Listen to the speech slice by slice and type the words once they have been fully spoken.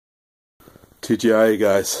TGIA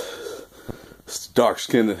guys, it's a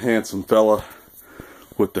dark-skinned and handsome fella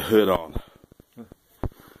with the hood on.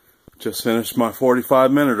 Just finished my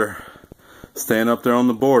 45-minuter. Staying up there on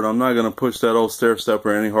the board. I'm not going to push that old stair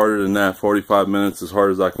stepper any harder than that. 45 minutes as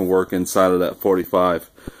hard as I can work inside of that 45.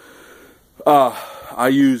 I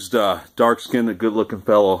used dark-skinned and good-looking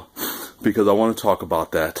fellow because I want to talk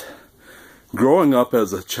about that. Growing up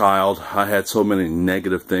as a child, I had so many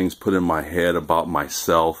negative things put in my head about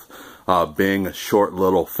myself. Being a short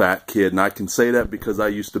little fat kid, and I can say that because I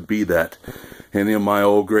used to be that. Any of my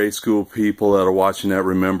old grade school people that are watching that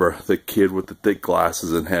remember the kid with the thick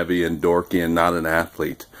glasses and heavy and dorky and not an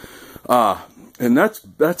athlete. And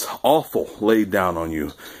that's awful laid down on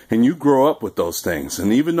you. And you grow up with those things.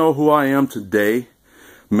 And even though who I am today,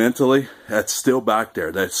 mentally, that's still back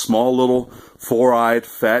there. That small little four-eyed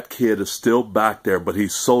fat kid is still back there, but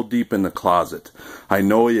he's so deep in the closet. I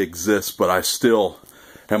know he exists, but I still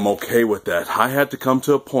am okay with that. I had to come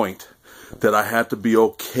to a point that I had to be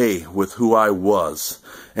okay with who I was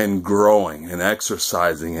and growing and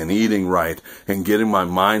exercising and eating right and getting my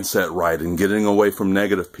mindset right and getting away from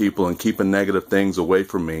negative people and keeping negative things away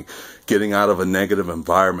from me, getting out of a negative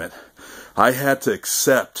environment. I had to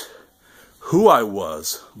accept who I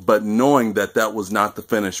was, but knowing that that was not the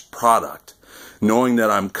finished product. Knowing that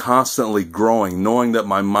I'm constantly growing, knowing that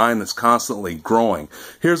my mind is constantly growing.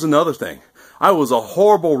 Here's another thing. I was a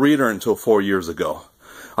horrible reader until 4 years ago.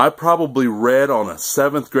 I probably read on a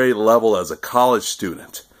 7th grade level as a college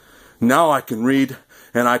student. Now I can read,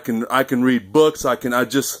 and I can read books.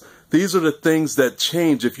 These are the things that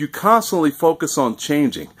change. If you constantly focus on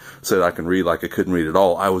changing, said I can read like I couldn't read at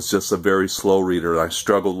all. I was just a very slow reader, and I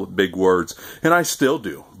struggled with big words, and I still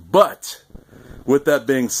do. But with that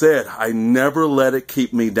being said, I never let it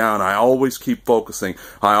keep me down. I always keep focusing.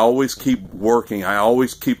 I always keep working. I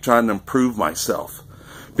always keep trying to improve myself.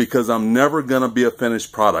 Because I'm never going to be a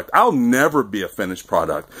finished product. I'll never be a finished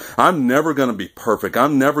product. I'm never going to be perfect.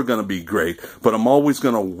 I'm never going to be great. But I'm always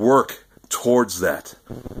going to work towards that.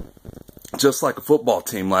 Just like a football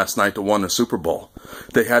team last night that won the Super Bowl.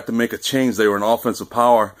 They had to make a change. They were an offensive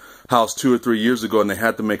powerhouse 2 or 3 years ago, and they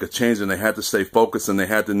had to make a change, and they had to stay focused, and they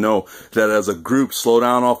had to know that as a group, slow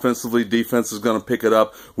down offensively, defense is going to pick it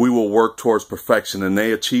up, we will work towards perfection, and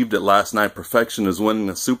they achieved it last night. Perfection is winning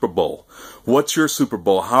the Super Bowl. What's your Super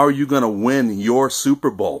Bowl? How are you going to win your Super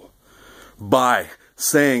Bowl? By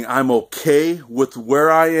saying, I'm okay with where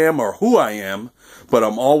I am or who I am, but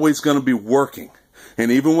I'm always going to be working. And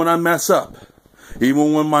even when I mess up,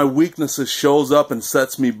 even when my weaknesses shows up and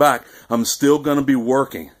sets me back, I'm still going to be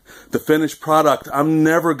working. The finished product, I'm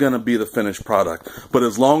never going to be the finished product. But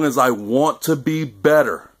as long as I want to be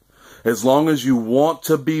better, as long as you want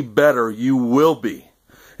to be better, you will be.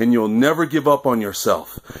 And you'll never give up on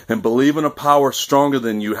yourself. And believe in a power stronger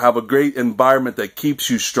than you. Have a great environment that keeps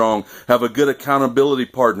you strong. Have a good accountability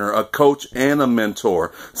partner, a coach, and a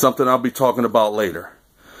mentor. Something I'll be talking about later.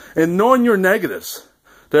 And knowing your negatives.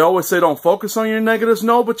 They always say don't focus on your negatives.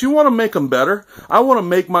 No, but you want to make them better. I want to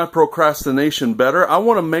make my procrastination better. I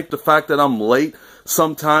want to make the fact that I'm late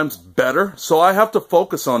sometimes better. So I have to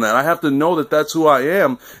focus on that. I have to know that that's who I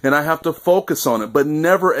am, and I have to focus on it, but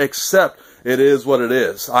never accept it is what it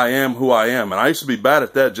is. I am who I am. And I used to be bad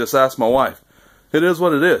at that. Just ask my wife. It is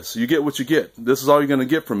what it is. You get what you get. This is all you're going to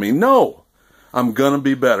get from me. No, I'm going to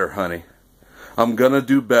be better, honey. I'm going to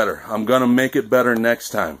do better. I'm going to make it better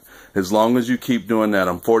next time. As long as you keep doing that.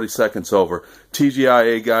 I'm 40 seconds over.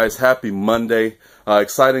 TGIA guys, happy Monday.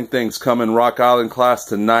 Exciting things coming. Rock Island class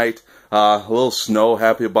tonight. A little snow.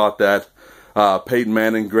 Happy about that. Peyton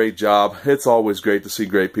Manning, great job. It's always great to see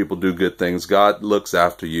great people do good things. God looks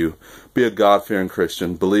after you. Be a God-fearing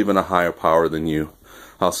Christian. Believe in a higher power than you.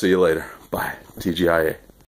 I'll see you later. Bye. TGIA.